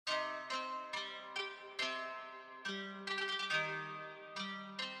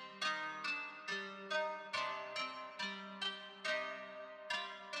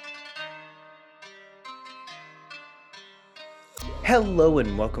Hello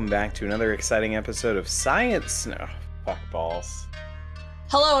and welcome back to another exciting episode of Science. No, fuck balls.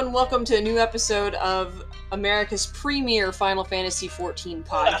 Hello and welcome to a new episode of America's premier Final Fantasy XIV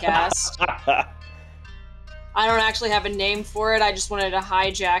podcast. I don't actually have a name for it. I just wanted to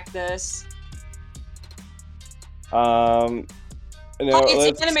hijack this. No,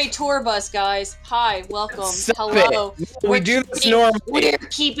 it's an anime tour bus, guys. Hi, welcome. Stop Hello. We do this normally. We're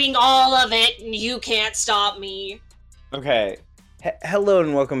keeping all of it, and you can't stop me. Okay. Hello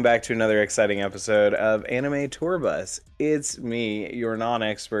and welcome back to another exciting episode of Anime Tour Bus. It's me, your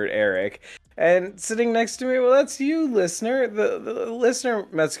non-expert Eric, and sitting next to me, well, that's you, listener. The listener,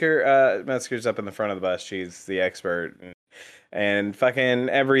 Metzger. Metzger's up in the front of the bus. She's the expert and fucking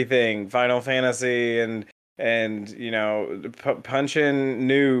everything, Final Fantasy and you know, punching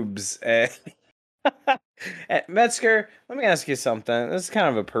noobs. And Metzger, let me ask you something. This is kind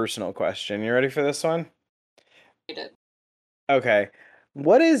of a personal question. You ready for this one? Okay.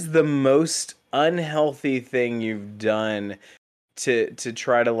 What is the most unhealthy thing you've done to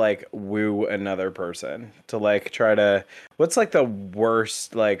try to like woo another person? To like try to what's like the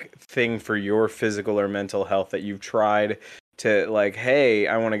worst like thing for your physical or mental health that you've tried to like, hey,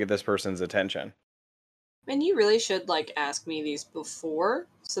 I want to get this person's attention? And you really should like ask me these before,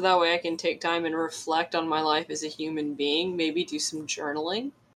 so that way I can take time and reflect on my life as a human being, maybe do some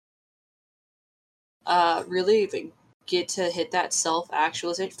journaling. Really like, get to hit that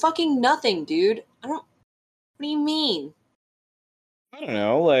self-actualization. Fucking nothing, dude. What do you mean? I don't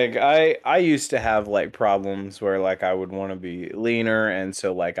know, like I used to have like problems where like I would want to be leaner, and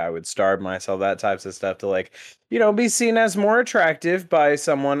so like I would starve myself, that types of stuff to like, you know, be seen as more attractive by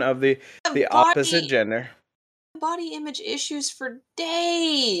someone of the opposite gender. Body image issues for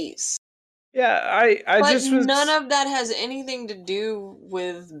days. Yeah, I but just was none of that has anything to do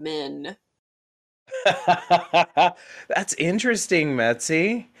with men. That's interesting,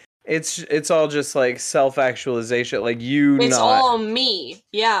 Metzi. It's all just like self-actualization, like you It's not all me.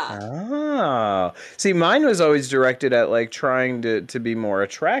 Yeah. Oh. See, mine was always directed at like trying to be more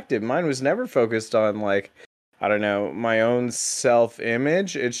attractive. Mine was never focused on like, I don't know, my own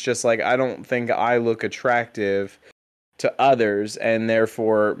self-image. It's just like I don't think I look attractive to others, and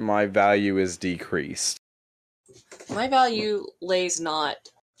therefore my value is decreased. My value lays not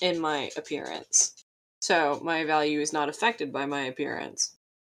in my appearance. So my value is not affected by my appearance.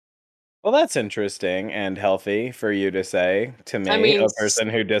 Well, that's interesting and healthy for you to say to me, I mean, a person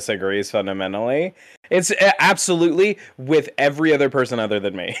who disagrees fundamentally. It's absolutely with every other person other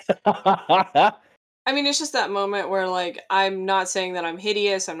than me. I mean, it's just that moment where, like, I'm not saying that I'm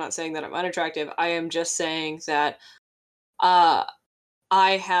hideous, I'm not saying that I'm unattractive, I am just saying that, I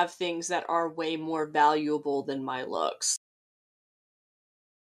have things that are way more valuable than my looks.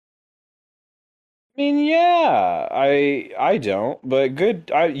 I mean, yeah, I don't, but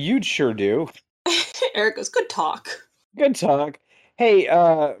good, you sure do. Eric goes, good talk. Good talk. Hey,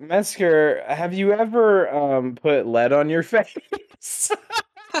 Metzger, have you ever put lead on your face?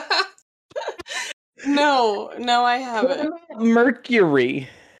 No, I haven't. Mercury.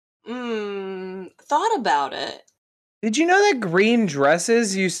 Thought about it. Did you know that green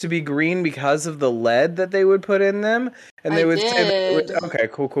dresses used to be green because of the lead that they would put in them? And they I would say that it did. would, okay,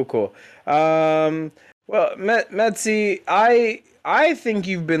 cool. Well, Metzi, I think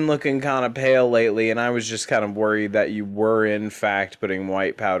you've been looking kind of pale lately, and I was just kind of worried that you were in fact putting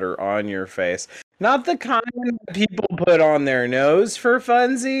white powder on your face. Not the kind that people put on their nose for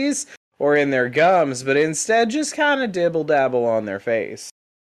funsies or in their gums, but instead just kind of dibble dabble on their face.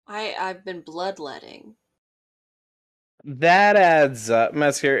 I've been bloodletting. That adds up.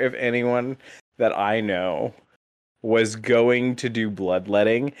 Metzger, if anyone that I know was going to do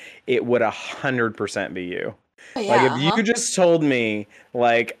bloodletting, it would 100% be you. Yeah, like, if you just told me,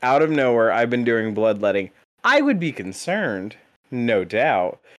 like, out of nowhere, I've been doing bloodletting, I would be concerned, no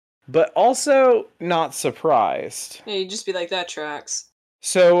doubt, but also not surprised. Yeah, you'd just be like, that tracks.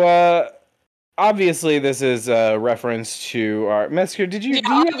 So, obviously, this is a reference to our... Metzger, do you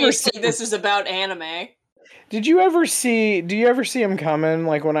obviously, this is about anime. Do you ever see them coming,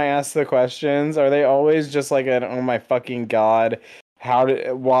 like, when I ask the questions? Are they always just like an, oh my fucking god,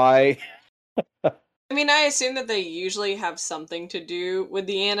 why? I mean, I assume that they usually have something to do with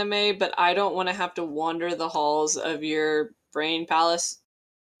the anime, but I don't want to have to wander the halls of your brain palace,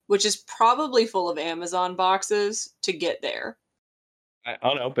 which is probably full of Amazon boxes, to get there.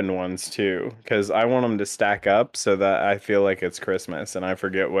 Unopened ones, too, because I want them to stack up so that I feel like it's Christmas and I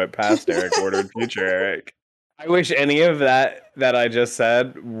forget what past Eric ordered future Eric. I wish any of that I just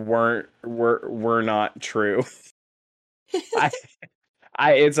said were not true. It's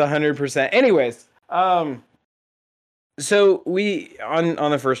 100%. Anyways, So we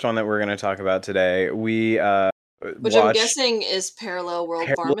on the first one that we're going to talk about today, we Which I'm watched guessing is Parallel World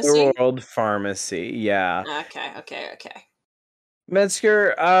Parallel Pharmacy. World Pharmacy. Yeah. Okay, okay, okay.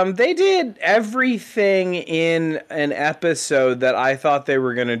 Metzger, they did everything in an episode that I thought they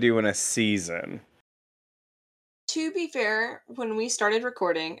were going to do in a season. To be fair, when we started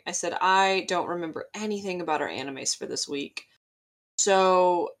recording, I said I don't remember anything about our animes for this week.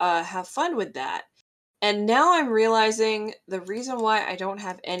 So have fun with that. And now I'm realizing the reason why I don't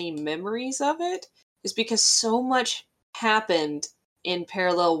have any memories of it is because so much happened in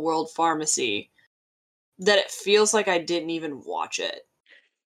Parallel World Pharmacy that it feels like I didn't even watch it.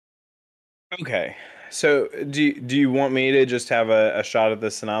 Okay. So do you want me to just have a shot at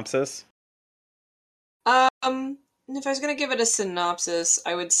the synopsis? If I was gonna give it a synopsis,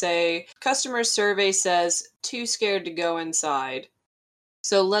 I would say customer survey says too scared to go inside.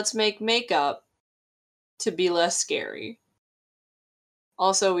 So let's make makeup to be less scary.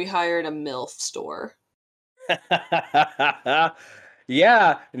 Also, we hired a MILF store.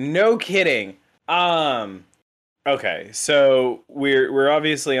 Yeah, no kidding. Um okay, so we're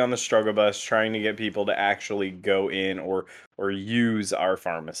obviously on the struggle bus trying to get people to actually go in or use our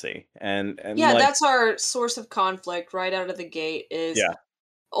pharmacy. And Yeah, like that's our source of conflict right out of the gate is yeah,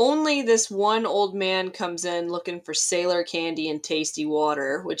 only this one old man comes in looking for sailor candy and tasty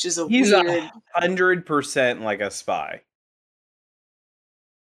water, which is a he's weird. 100% like a spy.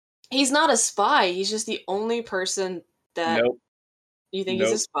 He's not a spy. He's just the only person that Nope. you think he's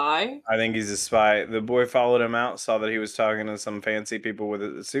a Nope. spy. I think he's a spy. The boy followed him out, saw that he was talking to some fancy people with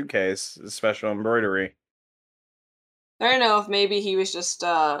a suitcase, special embroidery. I don't know if maybe he was just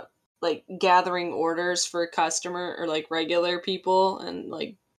like gathering orders for a customer or like regular people and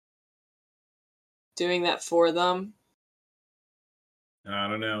like doing that for them. I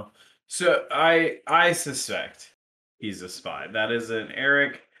don't know. So I suspect he's a spy. That is an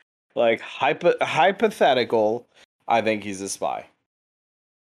Eric like hypothetical. I think he's a spy.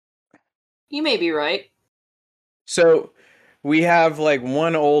 You may be right. So we have like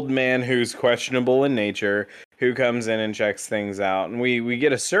one old man who's questionable in nature who comes in and checks things out, and we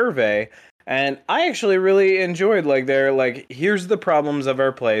get a survey. And I actually really enjoyed like they're like, here's the problems of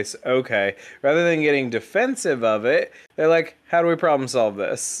our place. Okay, rather than getting defensive of it, they're like, how do we problem solve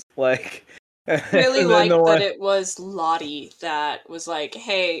this? Like, and Really then the liked that one, it was Lottie that was like,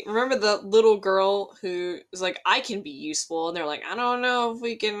 "Hey, remember the little girl who was like, I can be useful?" And they're like, "I don't know if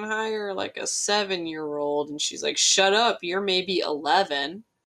we can hire like a 7-year-old." And she's like, "Shut up, you're maybe 11."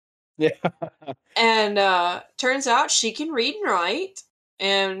 yeah, And turns out she can read and write.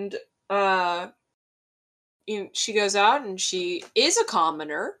 And uh, she goes out and she is a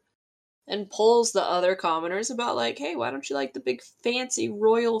commoner and polls the other commoners about like, "Hey, why don't you like the big fancy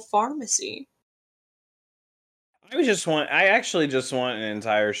royal pharmacy?" I actually just want an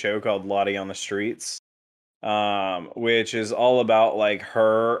entire show called Lottie on the Streets. Which is all about like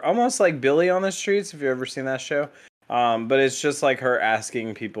her, almost like Billy on the Streets, if you've ever seen that show. But it's just like her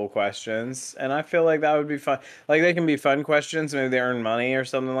asking people questions, and I feel like that would be fun. Like they can be fun questions, maybe they earn money or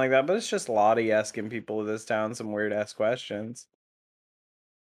something like that. But it's just Lottie asking people of this town some weird ass questions.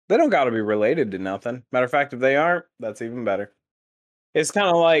 They don't got to be related to nothing. Matter of fact, if they aren't, that's even better. It's kind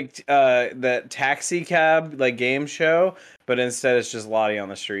of like that taxi cab like game show, but instead it's just Lottie on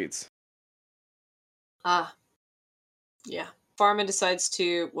the streets. Ah, yeah. Pharma decides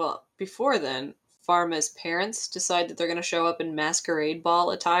to, well, before then, Pharma's parents decide that they're going to show up in masquerade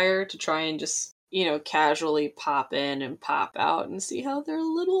ball attire to try and just, casually pop in and pop out and see how their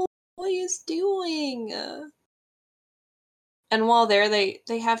little boy is doing. And while there,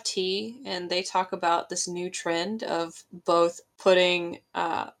 they have tea and they talk about this new trend of both putting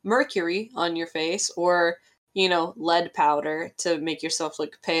mercury on your face or, lead powder to make yourself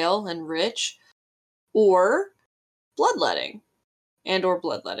look pale and rich, or bloodletting or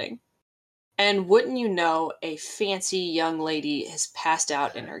bloodletting. And wouldn't you know, a fancy young lady has passed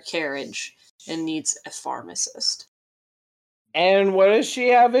out in her carriage and needs a pharmacist. And what does she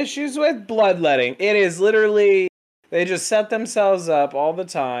have issues with? Bloodletting. It is literally, they just set themselves up all the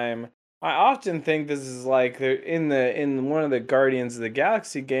time. I often think this is like in one of the Guardians of the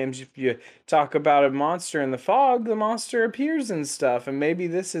Galaxy games. If you talk about a monster in the fog, the monster appears and stuff. And maybe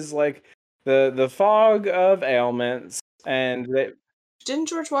this is like the fog of ailments. And they, Didn't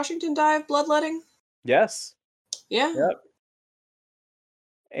George Washington die of bloodletting? yes, Yeah. yep,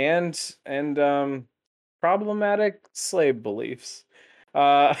 and problematic slave beliefs.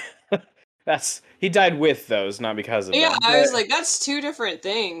 Uh, that's he died with those, not because of Yeah, them. I was like, that's two different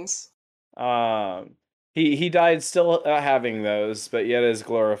things. But he died still having those, but yet is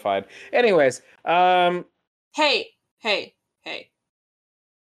glorified. Anyways, Hey, Hey, hey,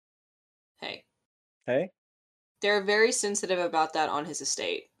 hey. Hey, They're very sensitive about that on his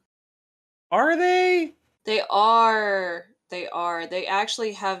estate. are they? They are. They are. They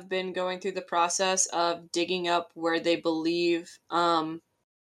actually have been going through the process of digging up where they believe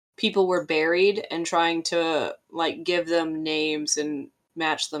people were buried and trying to like give them names and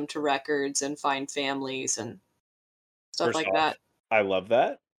match them to records and find families and stuff First like off, that. I love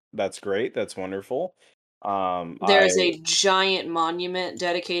that. That's great. That's wonderful. There I is a giant monument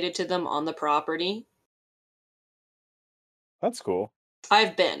dedicated to them on the property. That's cool.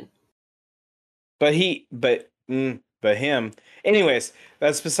 I've been. But him. Anyways,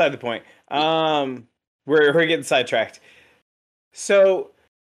 that's beside the point. We're getting sidetracked. So,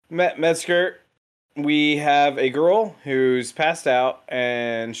 Metzger, we have a girl who's passed out,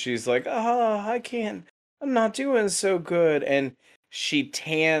 and she's like, "Oh, I can't. I'm not doing so good," and she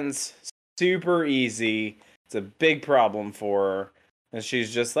tans super easy. It's a big problem for her, and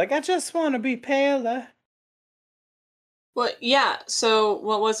she's just like, "I just want to be paler." Well, yeah. So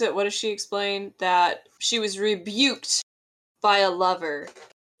what was it? What did she explain? That she was rebuked by a lover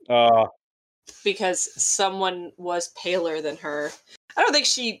Uh, because someone was paler than her. I don't think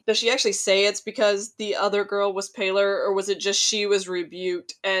she does. She actually say it's because the other girl was paler, or was it just she was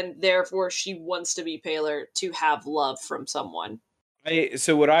rebuked and therefore she wants to be paler to have love from someone?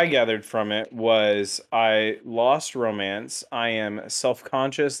 so what I gathered from it was I lost romance. I am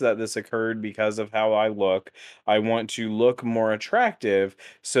self-conscious that this occurred because of how I look. I want to look more attractive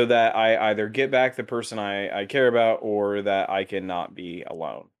so that I either get back the person I care about or that I can not be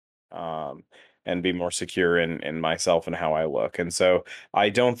alone. Um, and be more secure in myself and how I look. And so I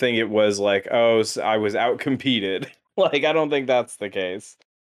don't think it was like, oh, I was outcompeted. Like I don't think that's the case.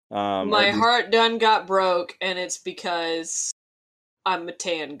 Or at My least heart done got broke, and it's because I'm a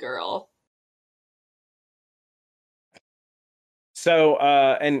tan girl. so,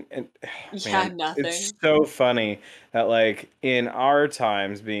 and Yeah, man, it's nothing. so funny that like in our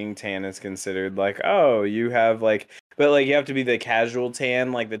times, being tan is considered like, oh, you have like, but like you have to be the casual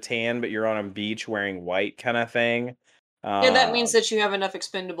tan, like the tan, but you're on a beach wearing white kind of thing. Yeah, that means Um, that you have enough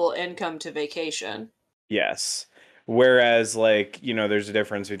expendable income to vacation. Yes. Whereas, like, there's a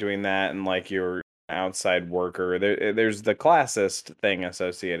difference between that and like your outside worker. There's the classist thing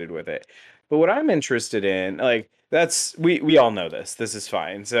associated with it. But what I'm interested in, like, that's we all know this. This is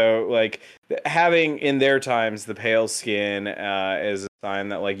fine. So, like, having in their times the pale skin is a sign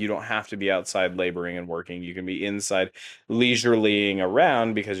that like you don't have to be outside laboring and working. You can be inside leisurelying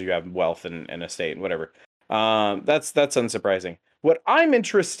around because you have wealth and estate and whatever. That's unsurprising. What I'm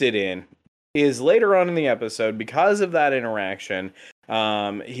interested in is later on in the episode, because of that interaction,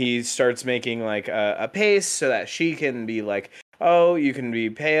 he starts making like a paste so that she can be like, oh, you can be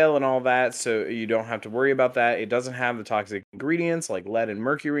pale and all that, so you don't have to worry about that. It doesn't have the toxic ingredients like lead and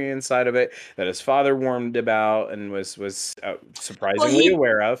mercury inside of it that his father warned about and was Well, surprisingly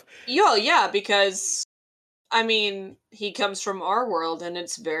aware of. yeah, because I mean, he comes from our world, and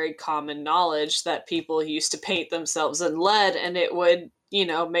it's very common knowledge that people used to paint themselves in lead, and it would,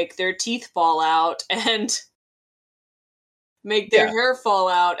 make their teeth fall out and make their Yeah. hair fall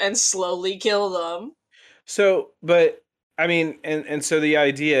out and slowly kill them. So, but I mean, and so the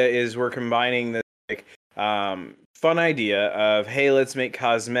idea is we're combining this like fun idea of hey, let's make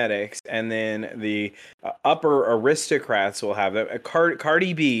cosmetics, and then the upper aristocrats will have it.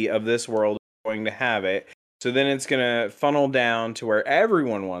 Cardi B of this world is going to have it. So then it's going to funnel down to where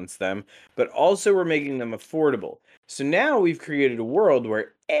everyone wants them, but also we're making them affordable. So now we've created a world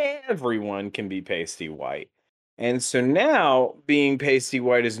where everyone can be pasty white. And so now being pasty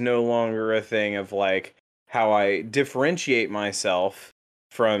white is no longer a thing of like how I differentiate myself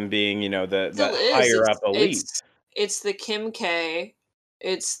from being, the Still is. higher up It's elite. it's it's the Kim K.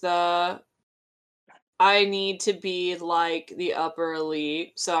 It's the I need to be like the upper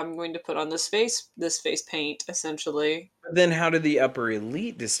elite, so I'm going to put on this face paint essentially. Then how do the upper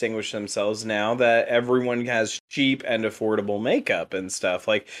elite distinguish themselves now that everyone has cheap and affordable makeup and stuff?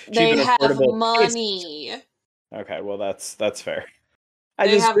 Like cheap They and have affordable paste. money. Okay, well that's fair. I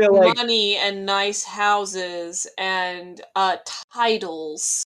They just have feel like money and nice houses and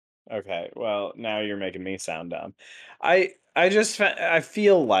titles. okay, well now you're making me sound dumb. I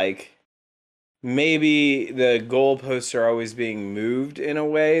feel like maybe the goalposts are always being moved in a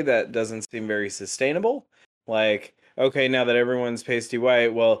way that doesn't seem very sustainable. Like, okay, now that everyone's pasty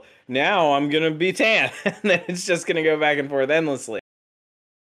white, well, now I'm gonna be tan, and then it's just gonna go back and forth endlessly.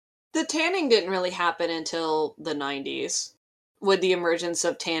 The tanning didn't really happen until the 90s with the emergence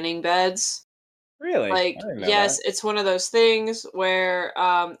of tanning beds. Really? I Like, didn't know yes, that. it's one of those things where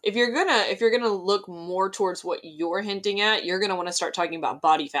if you're gonna look more towards what you're hinting at, you're gonna want to start talking about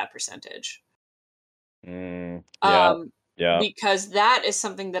body fat percentage. Yeah, Um, yeah, because that is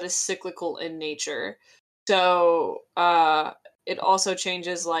something that is cyclical in nature. So it also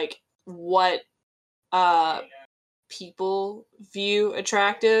changes like what uh people view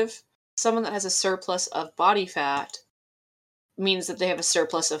attractive. Someone that has a surplus of body fat means that they have a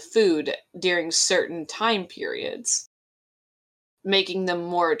surplus of food during certain time periods, making them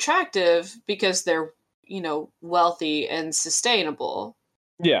more attractive because they're, wealthy and sustainable.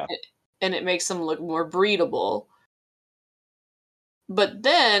 yeah. And it makes them look more breedable. But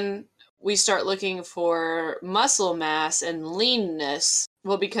then we start looking for muscle mass and leanness.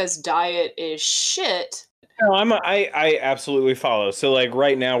 Well, because diet is shit. No, I absolutely follow. So like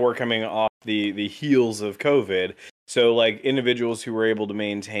right now we're coming off the heels of COVID. So like individuals who were able to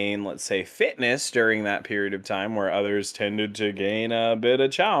maintain, let's say, fitness during that period of time where others tended to gain a bit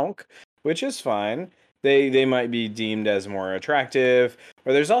of chunk, which is fine. They might be deemed as more attractive.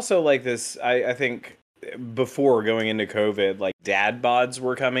 Or there's also like this I think before going into COVID, like dad bods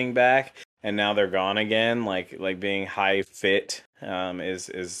were coming back and now they're gone again. Like being high fit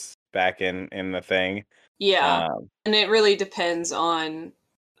is back in the thing. Yeah. Um, And it really depends on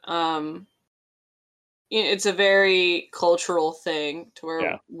um it's a very cultural thing to where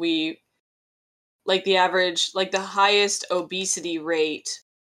yeah. we like the average like the highest obesity rate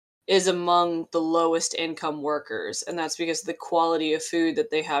is among the lowest income workers, and that's because the quality of food that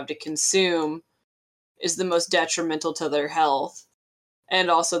they have to consume is the most detrimental to their health and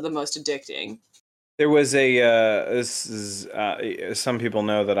also the most addicting. There was a this is some people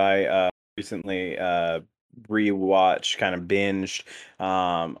know that I recently rewatched, kind of binged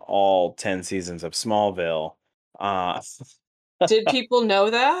all 10 seasons of Smallville. Uh Did people know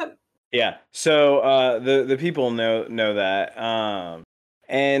that? Yeah. So the people know that.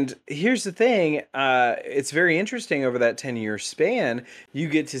 And here's the thing, it's very interesting over that 10-year span, you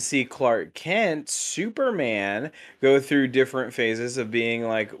get to see Clark Kent, Superman, go through different phases of being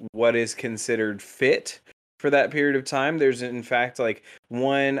like what is considered fit for that period of time. There's in fact like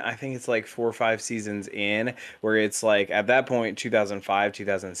one, I think it's like 4 or 5 seasons in, where it's like at that point 2005,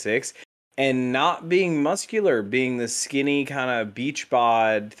 2006, and not being muscular, being the skinny kind of beach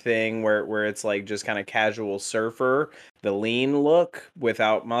bod thing where it's like just kind of casual surfer, the lean look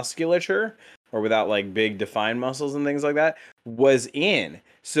without musculature or without like big defined muscles and things like that was in.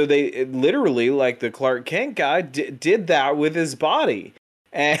 So literally like the Clark Kent guy did that with his body.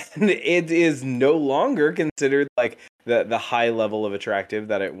 And it is no longer considered like the high level of attractive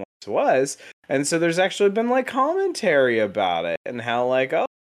that it once was. And so there's actually been like commentary about it and how like, oh,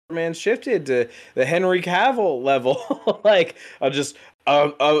 man shifted to the Henry Cavill level, like just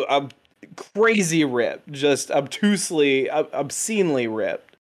a crazy rip, just obscenely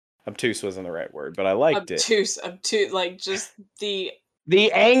ripped. Obtuse wasn't the right word, but I liked it. Obtuse, like just the The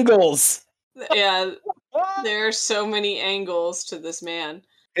angles. yeah. There are so many angles to this man.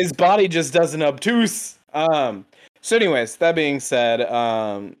 His body just doesn't obtuse. So anyways, that being said,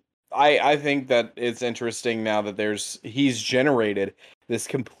 I think that it's interesting now that he's generated this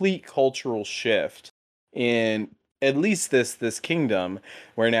complete cultural shift in at least this kingdom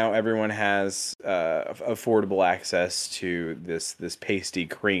where now everyone has affordable access to this pasty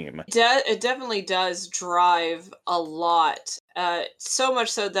cream. It definitely does drive a lot. So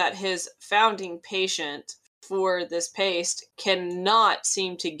much so that his founding patient for this paste cannot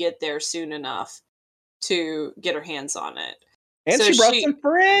seem to get there soon enough to get her hands on it. And So she brought she some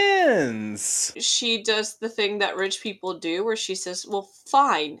friends. she does the thing that rich people do where she says, "Well,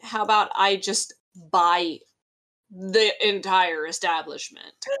 fine. How about I just buy the entire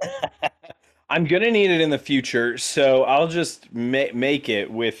establishment?" I'm gonna need it in the future, so I'll just make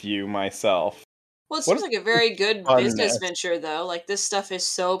it with you myself. Well, it What seems a like a very good business funness. venture, though. Like, this stuff is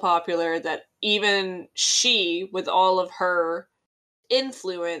so popular that even she, with all of her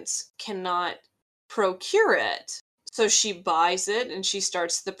influence, cannot procure it. So she buys it and she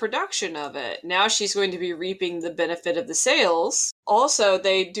starts the production of it. Now she's going to be reaping the benefit of the sales. Also,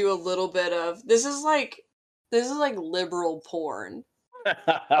 they do a little bit of this is like liberal porn.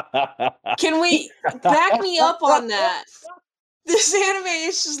 Can we back me up on that? This anime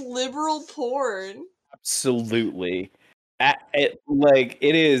is just liberal porn. Absolutely. Like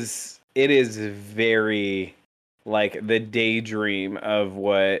it is very like the daydream of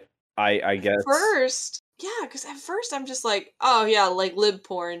what I guess. First, yeah, because at first I'm just like, oh yeah, like lib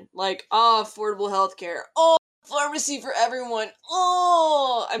porn, like oh affordable healthcare, oh pharmacy for everyone,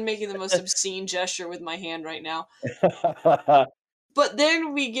 oh I'm making the most obscene gesture with my hand right now. But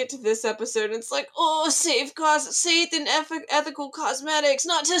then we get to this episode, and it's like, oh, safe and ethical cosmetics,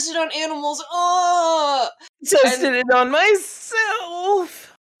 not tested on animals. Oh, Tested it on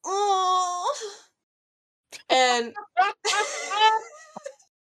myself. oh, and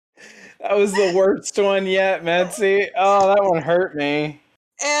That was the worst one yet, Metzi. Oh, that one hurt me.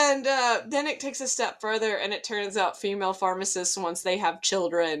 And then it takes a step further, and it turns out female pharmacists, once they have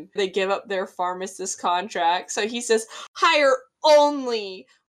children, they give up their pharmacist contract. So he says, hire only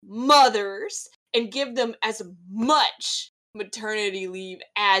mothers and give them as much maternity leave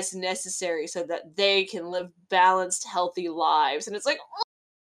as necessary so that they can live balanced, healthy lives. And it's like,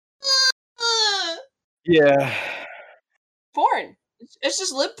 Yeah. porn. It's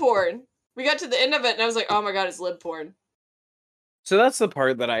just lib porn. We got to the end of it, and I was like, oh my god, it's lib porn. So that's the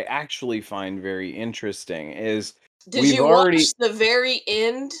part that I actually find very interesting is Did we've you already watch the very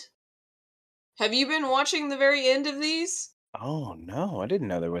end? Have you been watching the very end of these? Oh no, I didn't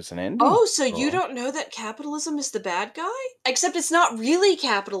know there was an ending. Oh, so you don't know that capitalism is the bad guy? Except it's not really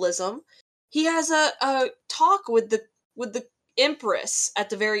capitalism. He has a talk with the Empress at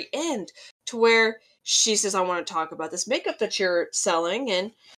the very end to where she says, I want to talk about this makeup that you're selling,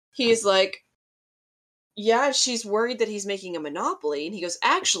 and he's like, yeah, she's worried that he's making a monopoly, and he goes,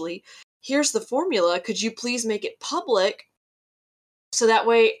 actually, here's the formula. Could you please make it public so that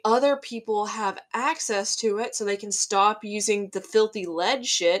way other people have access to it so they can stop using the filthy lead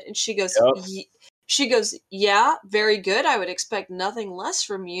shit? And she goes, yeah, very good. I would expect nothing less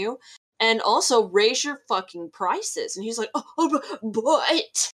from you. And also raise your fucking prices. And he's like,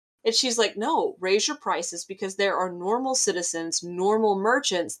 but... And she's like, no, raise your prices because there are normal citizens, normal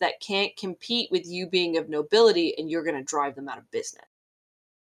merchants that can't compete with you being of nobility, and you're going to drive them out of business.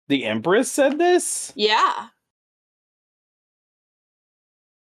 The Empress said this? Yeah.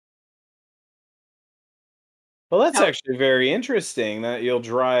 Well, that's actually very interesting that you'll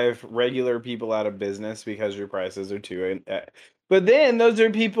drive regular people out of business because your prices are too. But then those are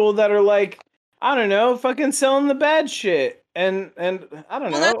people that are like, I don't know, fucking selling the bad shit, and I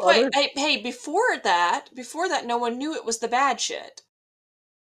don't know. That's why. Hey, before that, no one knew it was the bad shit.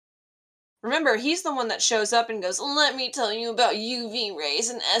 Remember, he's the one that shows up and goes, "Let me tell you about UV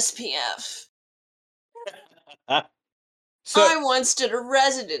rays and SPF." So I once did a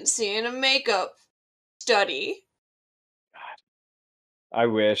residency in a makeup study. I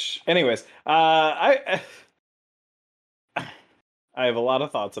wish. Anyways, I have a lot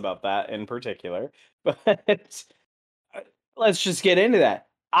of thoughts about that in particular, but let's just get into that.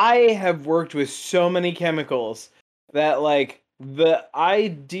 I have worked with so many chemicals that, like, the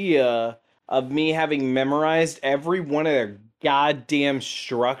idea of me having memorized every one of their goddamn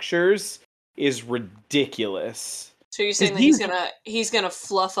structures is ridiculous. So you're saying that he's gonna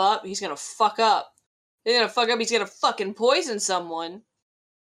fluff up, he's gonna fuck up. He's gonna fuck up, he's gonna fucking poison someone.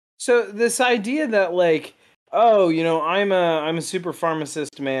 So this idea that, like, oh, you know, I'm a super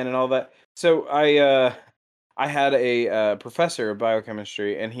pharmacist man and all that. So I had a professor of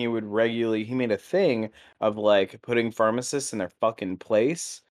biochemistry, and he made a thing of, like, putting pharmacists in their fucking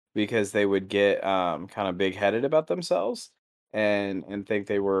place because they would get kind of big headed about themselves and think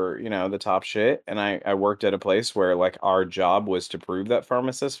they were, you know, the top shit. And I worked at a place where, like, our job was to prove that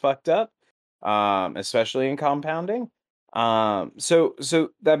pharmacists fucked up, especially in compounding. So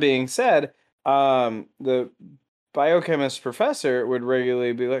that being said, the biochemist professor would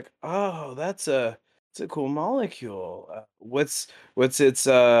regularly be like, "Oh, it's a cool molecule. What's its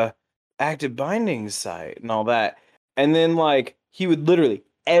active binding site and all that." And then, like, he would literally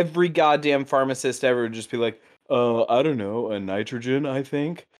every goddamn pharmacist ever would just be like, "Oh, I don't know, a nitrogen, I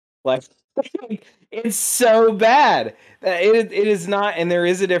think." Like, it's so bad. It is not, and there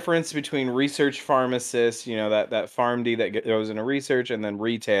is a difference between research pharmacists, you know, that PharmD that goes into research, and then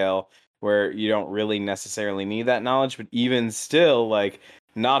retail, where you don't really necessarily need that knowledge. But even still, like,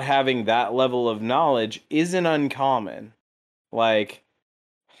 not having that level of knowledge isn't uncommon. Like,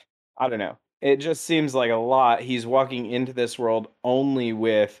 I don't know. It just seems like a lot. He's walking into this world only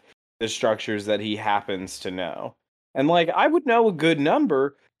with the structures that he happens to know. And, like, I would know a good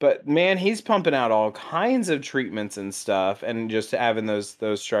number, but man, he's pumping out all kinds of treatments and stuff, and just having those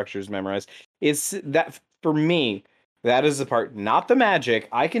structures memorized. It's that, for me, that is the part, not the magic.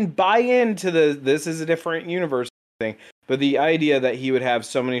 I can buy into this is a different universe thing, but the idea that he would have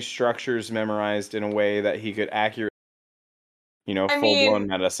so many structures memorized in a way that he could accurately, you know, full-blown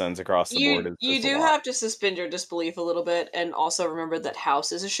medicines across the board. You do have to suspend your disbelief a little bit, and also remember that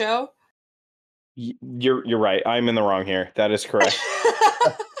House is a show. You're right. I'm in the wrong here. That is correct.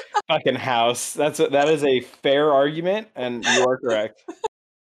 Fucking House. That is a fair argument, and you are correct.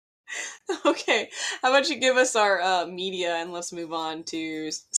 Okay, how about you give us our media and let's move on to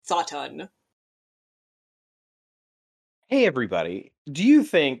Satan. Hey, everybody. Do you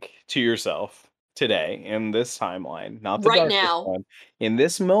think to yourself today in this timeline, not the Right darkest now. one, in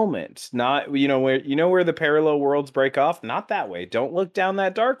this moment, not where the parallel worlds break off, not that way. Don't look down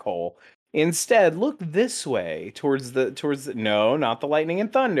that dark hole. Instead, look this way towards the no, not the lightning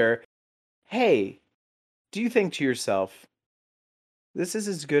and thunder. Hey, do you think to yourself, this is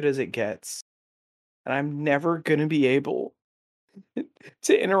as good as it gets, and I'm never gonna be able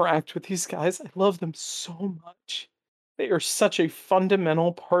to interact with these guys. I love them so much. They are such a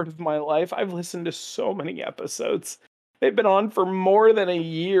fundamental part of my life. I've listened to so many episodes. They've been on for more than a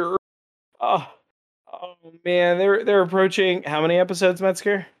year. Oh, oh man, they're approaching how many episodes,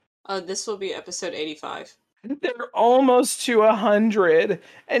 Metzger? This will be episode 85. They're almost to 100,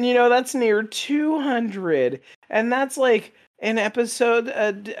 and that's near 200, and that's like an episode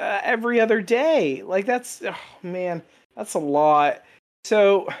every other day. Like that's oh man, that's a lot.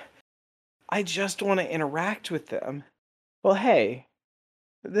 So I just want to interact with them. Well, hey,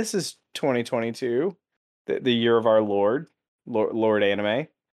 this is 2022, the year of our Lord Anime.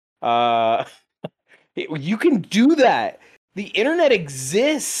 Uh, you can do that. The internet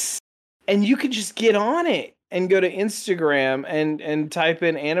exists, and you can just get on it and go to Instagram and type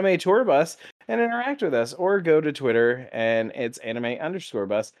in Anime Tour Bus and interact with us, or go to Twitter and it's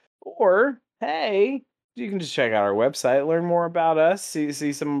anime_bus. Or hey, you can just check out our website, learn more about us,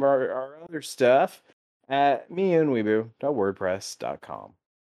 see some of our other stuff at miyunweebu.wordpress.com.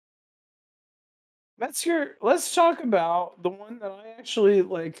 Let's talk about the one that I actually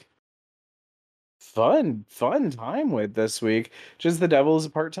like fun time with this week. Just The Devil is a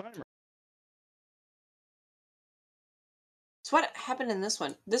Part-Timer. So what happened in this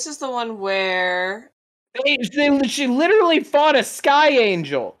one? This is the one where She literally fought a sky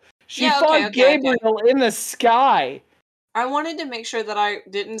angel. She yeah, okay, fought okay, okay. Gabriel in the sky. I wanted to make sure that I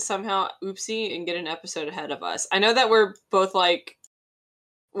didn't somehow oopsie and get an episode ahead of us. I know that we're both like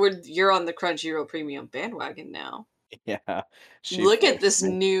you're on the Crunchyroll Premium bandwagon now. Yeah. Look at this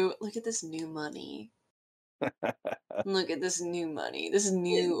new money. Look at this new money. This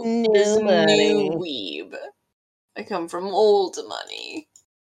new weeb. I come from old money.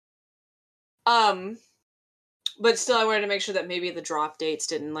 But still I wanted to make sure that maybe the drop dates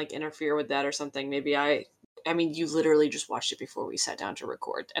didn't like interfere with that or something. Maybe I mean you literally just watched it before we sat down to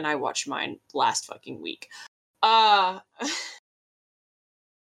record, and I watched mine last fucking week. Yeah,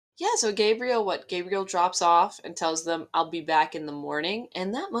 so Gabriel drops off and tells them, I'll be back in the morning,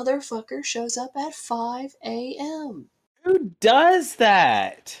 and that motherfucker shows up at 5 a.m. Who does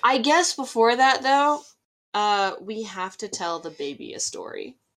that? I guess before that, though, we have to tell the baby a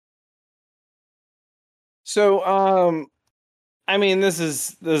story. So, I mean, this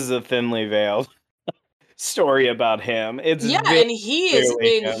is a thinly veiled story about him. It's Yeah, very and he is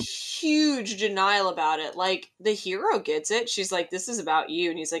clearly in him. huge denial about it. Like, the hero gets it. She's like, this is about you.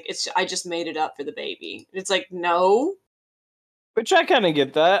 And he's like, I just made it up for the baby. And it's like, no. Which I kind of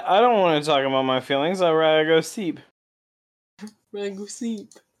get that. I don't want to talk about my feelings. I'd rather go sleep. Go sleep.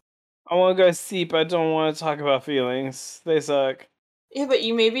 I want to go sleep. I don't want to talk about feelings. They suck. Yeah, but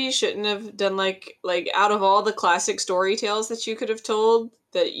you maybe shouldn't have done like out of all the classic story tales that you could have told,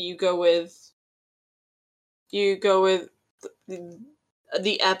 that you go with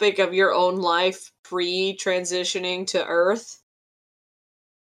the epic of your own life pre-transitioning to Earth.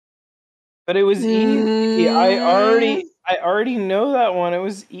 But it was easy. I already know that one. It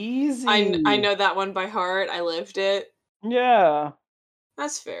was easy. I know that one by heart. I lived it. Yeah.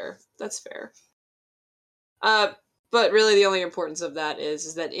 That's fair. That's fair. But really the only importance of that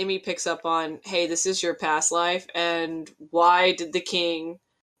is that Emmy picks up on, hey, this is your past life, and why did the king,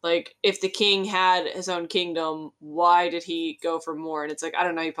 like, if the king had his own kingdom, why did he go for more? And it's like, I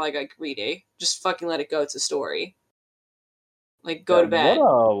don't know, he probably got greedy. Just fucking let it go. It's a story. Like, go to bed.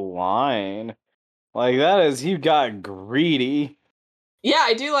 What a line. Like, that is, he got greedy. Yeah,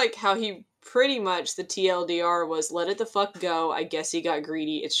 I do like how he pretty much, the TLDR was, let it the fuck go. I guess he got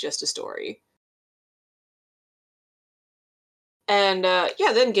greedy. It's just a story. And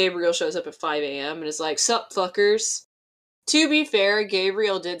yeah, then Gabriel shows up at 5 a.m. and is like, sup, fuckers. To be fair,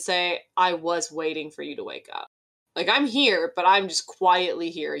 Gabriel did say, I was waiting for you to wake up. Like, I'm here, but I'm just quietly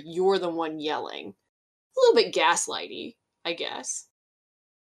here. You're the one yelling. A little bit gaslighty, I guess.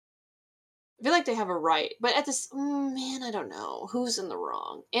 I feel like they have a right. But at this, man, I don't know. Who's in the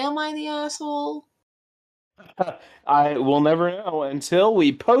wrong? Am I the asshole? I will never know until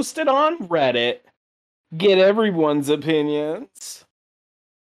we post it on Reddit. Get everyone's opinions.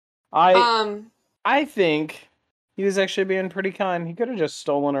 I think, he was actually being pretty kind. He could have just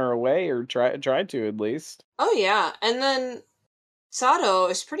stolen her away or tried to at least. Oh yeah, and then Sato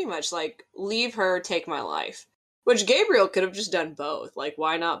is pretty much like, leave her, take my life. Which Gabriel could have just done both. Like,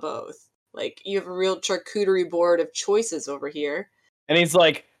 why not both? Like, you have a real charcuterie board of choices over here. And he's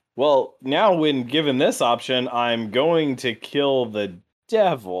like, well, now when given this option, I'm going to kill the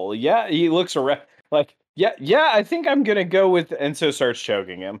devil. Yeah, he looks around like, yeah, I think I'm gonna go with, and so starts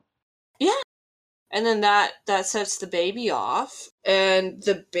choking him. Yeah. And then that sets the baby off, and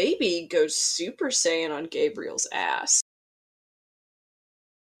the baby goes Super Saiyan on Gabriel's ass.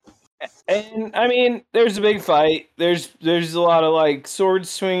 And I mean, there's a big fight. There's a lot of like sword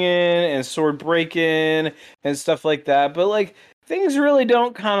swinging and sword breaking and stuff like that. But like things really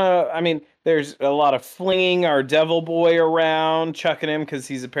don't kind of. I mean, there's a lot of flinging our devil boy around, chucking him because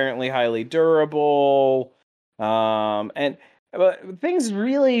he's apparently highly durable. And but things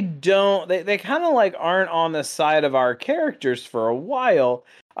really don't. They kind of like aren't on the side of our characters for a while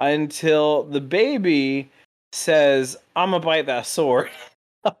until the baby says, "I'm gonna bite that sword."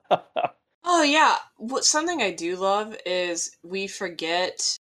 Oh yeah, something I do love is we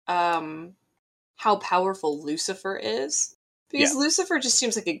forget how powerful Lucifer is. Because Yeah. Lucifer just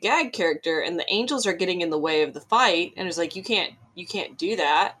seems like a gag character, and the angels are getting in the way of the fight, and it's like, you can't do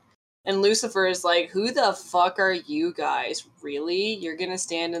that. And Lucifer is like, who the fuck are you guys? Really? You're gonna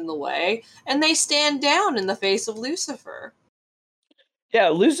stand in the way? And they stand down in the face of Lucifer. Yeah,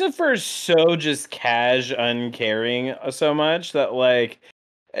 Lucifer's so just uncaring so much that like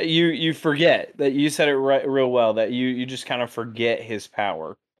you forget that you said it real well that you just kind of forget his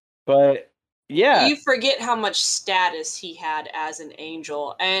power. But yeah, You forget how much status he had as an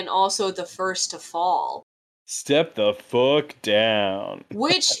angel, and also the first to fall. step the fuck down.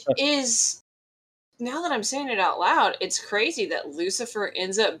 Which is, now that I'm saying it out loud, it's crazy that Lucifer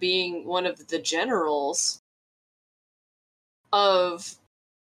ends up being one of the generals of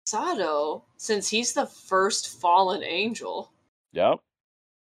Sato, since he's the first fallen angel. Yep.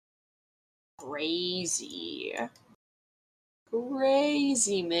 Crazy.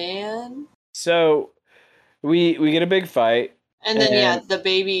 Crazy, man. So we get a big fight. And then yeah, the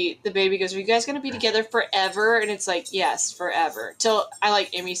baby goes, "Are you guys gonna be together forever?" And it's like, yes, forever. Till, I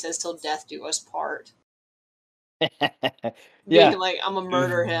like Emmy says, till death do us part. Yeah. Being like, I'm gonna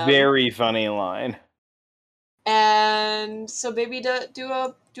murder him. Very funny line. And so baby do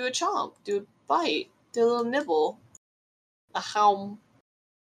a chomp, do a bite, do a little nibble. A hum.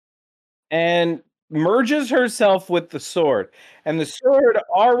 And merges herself with the sword. And the sword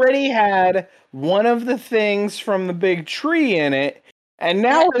already had one of the things from the big tree in it. And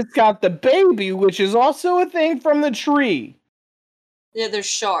now it's got the baby, which is also a thing from the tree. Yeah, there's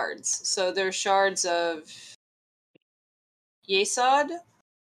shards. So there's shards of Yesod.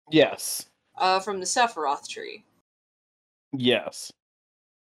 Yes. From the Sephiroth tree. Yes.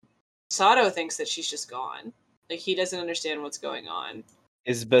 Sato thinks that she's just gone. Like, he doesn't understand what's going on.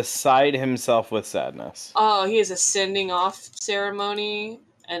 Is beside himself with sadness. Oh, he has a sending off ceremony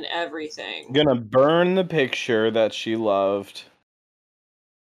and everything. Gonna burn the picture that she loved.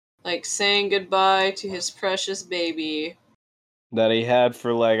 Like, saying goodbye to his precious baby. That he had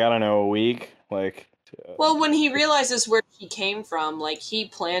for, like, I don't know, a week. Like, well, when he realizes where he came from, like, he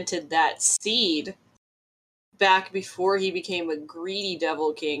planted that seed back before he became a greedy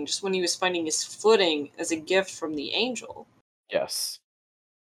Devil King, just when he was finding his footing as a gift from the angel. Yes.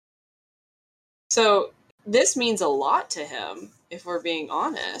 So, this means a lot to him, if we're being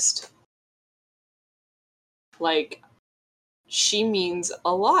honest. Like, she means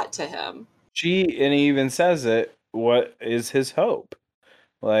a lot to him. And he even says it, what is his hope?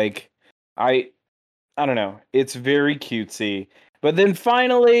 Like, I don't know. It's very cutesy. But then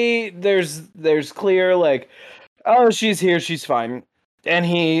finally there's clear like, oh, she's here, she's fine. And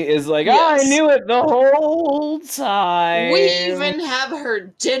he is like, yes. I knew it the whole time. We even have her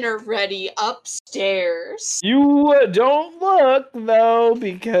dinner ready upstairs. You don't look though,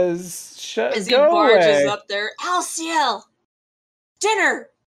 because as he barges up there, Alciel, dinner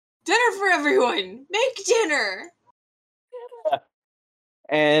for everyone. Make dinner.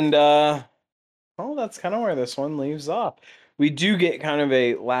 And well, that's kind of where this one leaves off. We do get kind of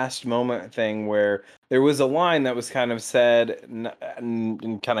a last moment thing where there was a line that was kind of said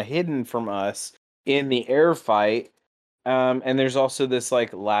and kind of hidden from us in the air fight. And there's also this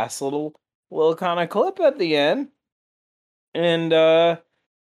like last little kind of clip at the end. And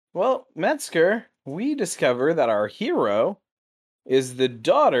well, Metzger, we discover that our hero is the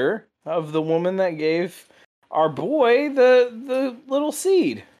daughter of the woman that gave our boy the little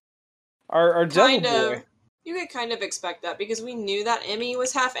seed. Our devil boy. You could kind of expect that because we knew that Emmy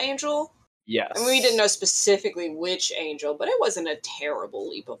was half angel. I mean, we didn't Yes. know specifically which angel, but it wasn't a terrible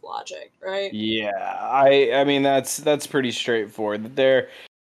leap of logic, right? Yeah. I mean that's pretty straightforward.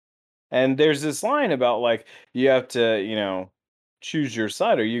 And there's this line about like you have to, choose your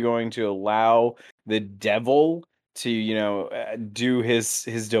side. Are you going to allow the devil to, do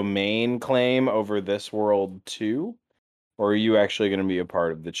his domain claim over this world too? Or are you actually going to be a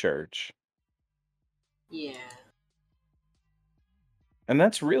part of the church? Yeah. And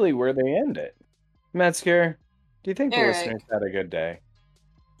that's really where they end it. Metzger, do you think the listeners Eric, had a good day?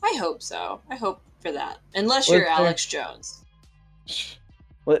 I hope so. I hope for that. Unless you're Listener, Alex Jones.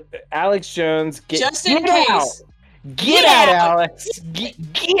 Alex Jones, Just get in out, case. get out, Get out! Alex,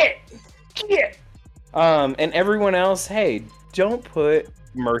 get. And everyone else, hey, don't put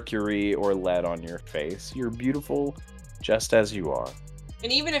mercury or lead on your face. You're beautiful just as you are.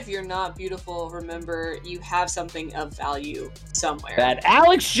 And even if you're not beautiful, remember you have something of value somewhere. That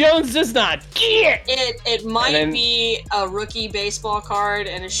Alex Jones does not get. It might then- be a rookie baseball card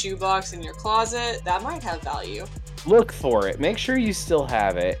in a shoebox in your closet. That might have value. Look for it. Make sure you still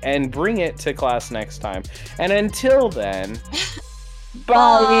have it and bring it to class next time. And until then,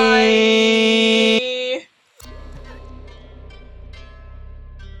 bye. Bye.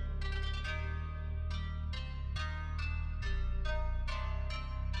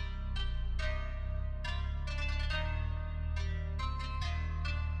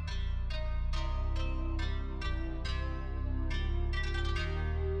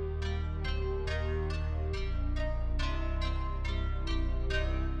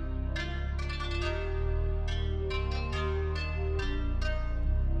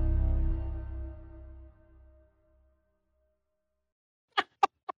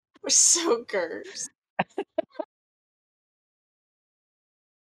 We're so cursed.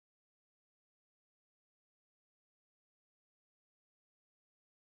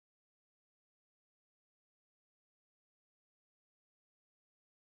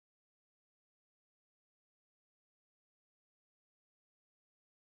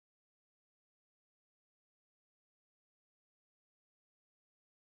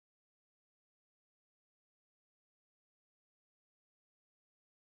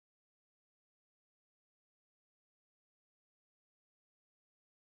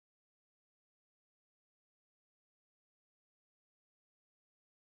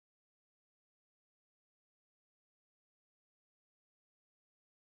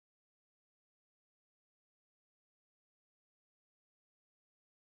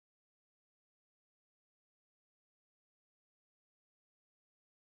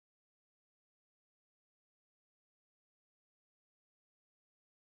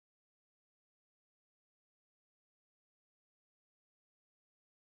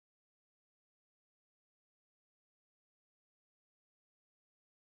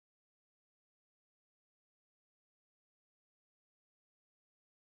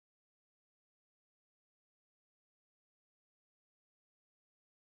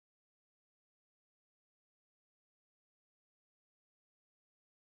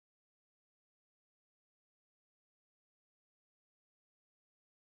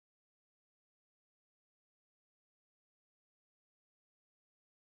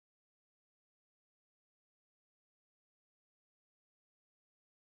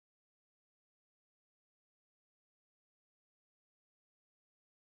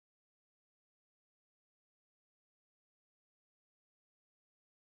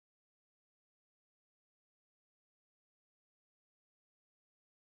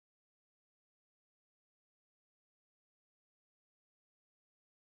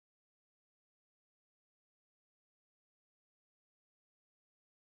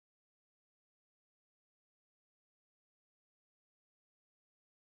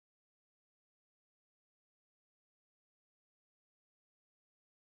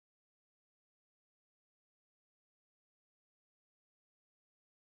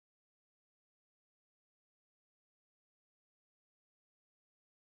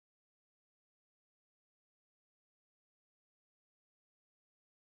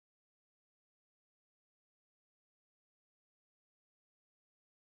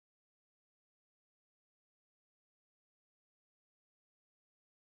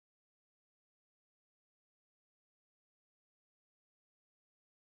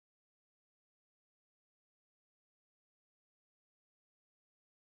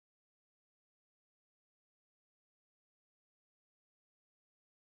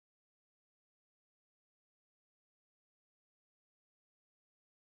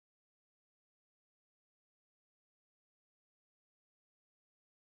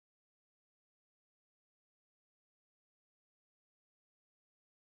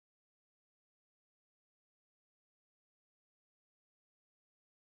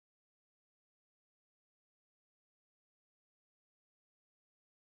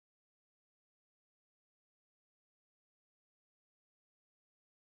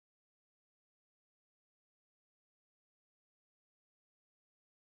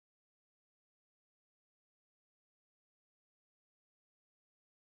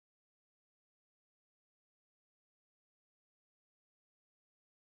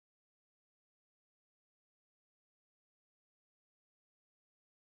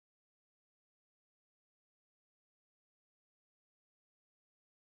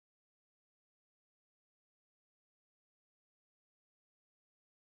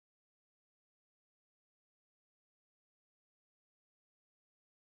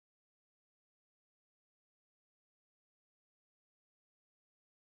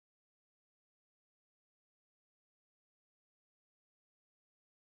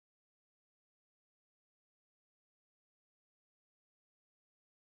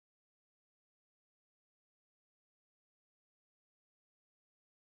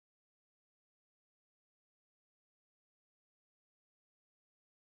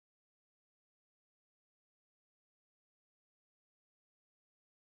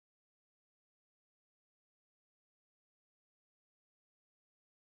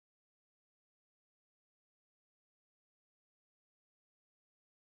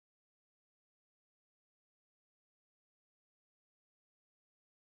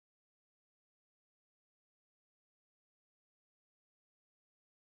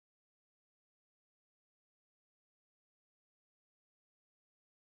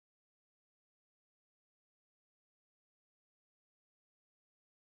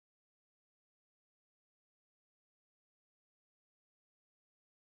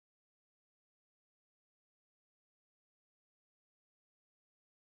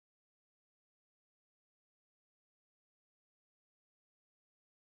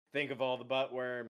 think of all the butt worms.